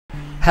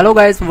Hello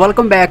guys,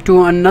 welcome back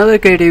to another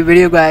creative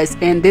video guys.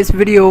 In this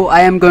video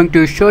I am going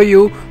to show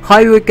you how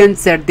you can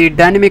set the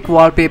dynamic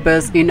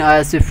wallpapers in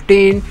iOS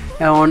 15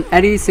 on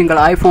any single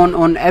iPhone.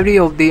 On every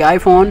of the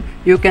iPhone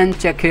you can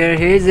check here.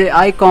 Here is a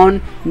icon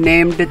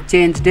named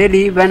change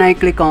daily. When I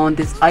click on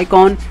this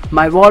icon,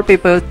 my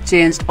wallpaper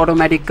changed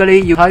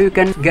automatically. How you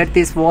can get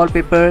this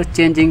wallpaper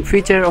changing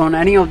feature on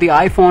any of the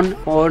iPhone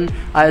on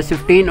iOS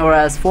 15 or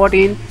iOS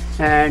 14,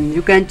 and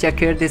you can check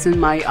here. This is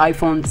my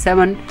iPhone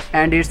 7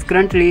 and it's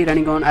currently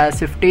running on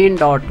iOS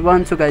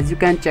 15.1. so guys, you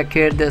can check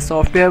here, the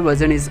software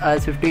version is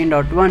iOS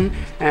 15.1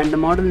 and the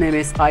model name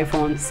is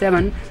iPhone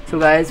 7. So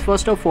guys,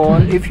 first of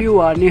all, if you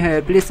are new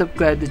here, please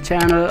subscribe the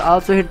channel,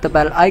 also hit the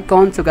bell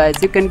icon so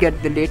guys you can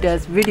get the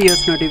latest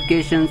videos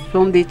notifications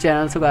from the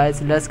channel. So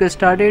guys, let's get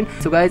started.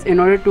 So guys, in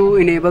order to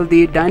enable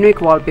the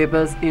dynamic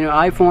wallpapers in your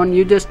iPhone,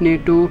 you just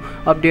need to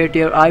update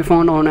your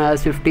iPhone on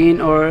iOS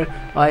 15 or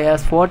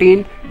iOS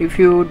 14. If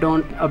you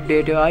don't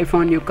update your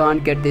iPhone, you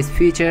can't get this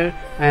feature.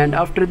 And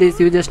after this,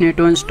 you just need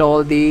to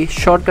install the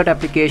shortcut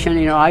application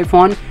in your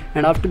iPhone,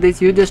 and after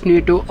this you just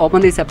need to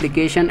open this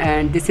application,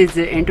 and this is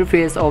the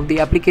interface of the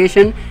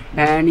application.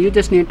 And you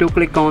just need to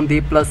click on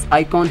the plus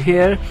icon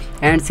here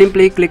and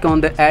simply click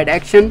on the add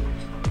action,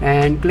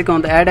 and click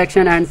on the add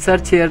action and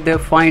search here the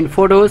find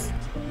photos.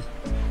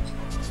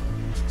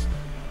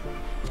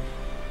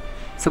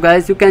 So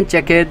guys, you can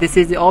check here, this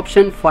is the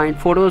option find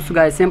photos. So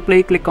guys,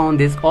 simply click on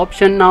this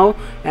option now,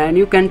 and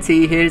you can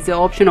see here is the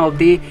option of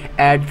the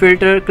add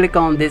filter. Click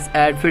on this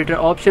add filter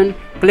option,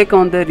 click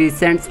on the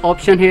recents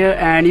option here,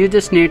 and you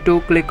just need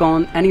to click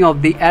on any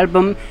of the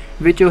album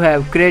which you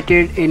have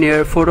created in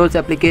your photos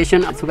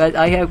application. So guys,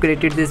 I have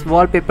created this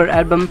wallpaper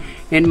album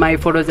in my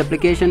photos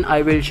application.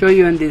 I will show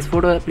you in this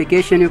photo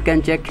application. You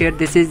can check here,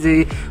 this is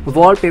the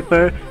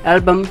wallpaper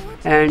album,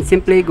 and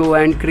simply go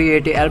and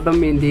create an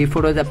album in the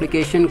photos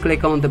application.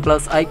 Click on the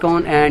plus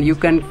icon and you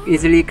can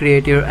easily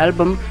create your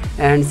album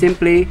and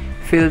simply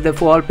fill the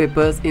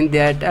wallpapers in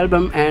that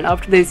album. And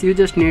after this, you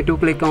just need to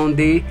click on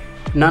the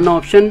none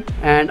option,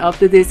 and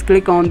after this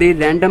click on the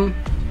random,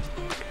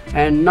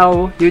 and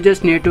now you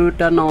just need to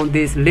turn on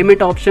this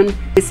limit option.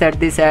 Set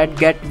this at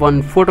get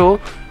one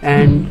photo,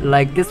 and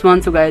like this one.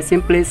 So guys,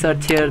 simply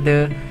search here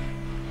the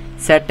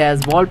set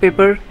as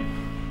wallpaper.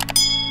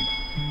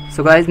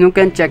 So guys, you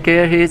can check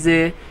here, here's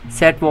a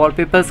set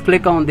wallpapers.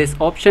 Click on this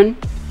option.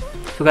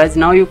 So guys,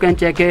 now you can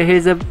check here,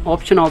 here's a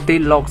option of the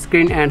lock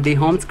screen and the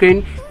home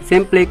screen.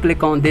 Simply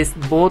click on this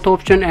both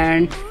option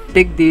and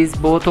tick these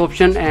both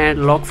option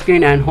and lock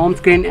screen and home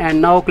screen, and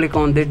now click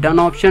on the done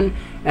option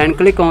and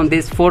click on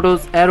this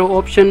photos arrow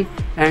option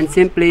and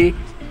simply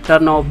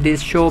turn off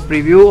this show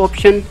preview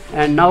option,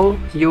 and now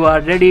you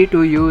are ready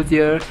to use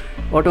your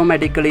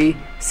automatically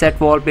set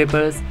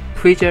wallpapers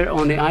feature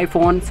on the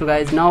iPhone. So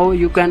guys, now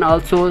you can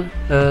also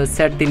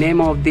set the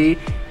name of the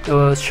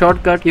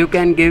shortcut. You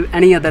can give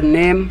any other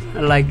name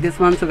like this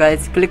one. So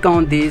guys, click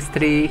on these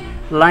three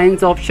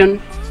lines option,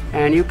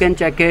 and you can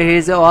check here,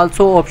 is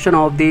also option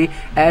of the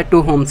add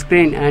to home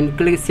screen,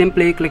 and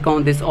simply click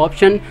on this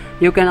option.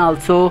 You can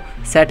also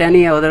set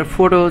any other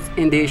photos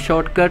in the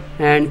shortcut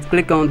and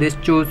click on this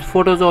choose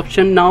photos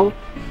option now,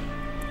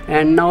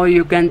 and now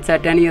you can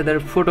set any other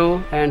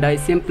photo, and I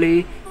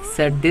simply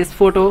set this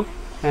photo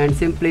and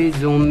simply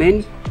zoom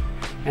in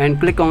and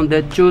click on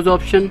the choose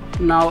option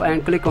now,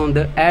 and click on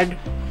the add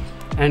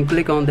and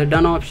click on the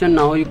done option.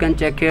 Now you can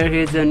check here,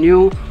 here's a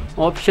new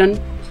option,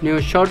 new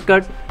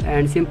shortcut,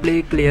 and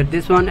simply clear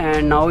this one,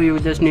 and now you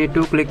just need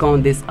to click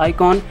on this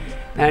icon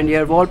and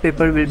your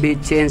wallpaper will be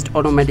changed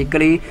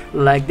automatically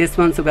like this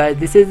one. So guys,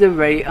 this is a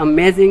very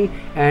amazing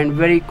and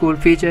very cool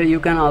feature. You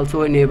can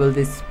also enable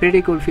this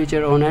pretty cool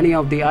feature on any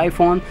of the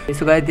iPhone.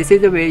 So guys, this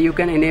is the way you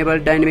can enable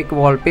dynamic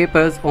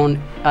wallpapers on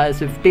iOS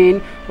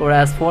 15 or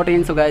iOS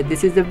 14. So guys,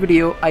 this is the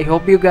video. I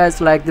hope you guys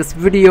like this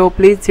video.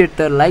 Please hit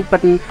the like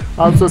button,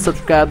 also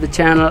subscribe the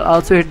channel,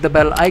 also hit the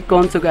bell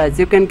icon so guys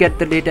you can get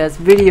the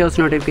latest videos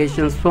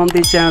notifications from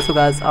this channel. So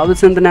guys, I will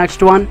see you in the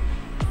next one.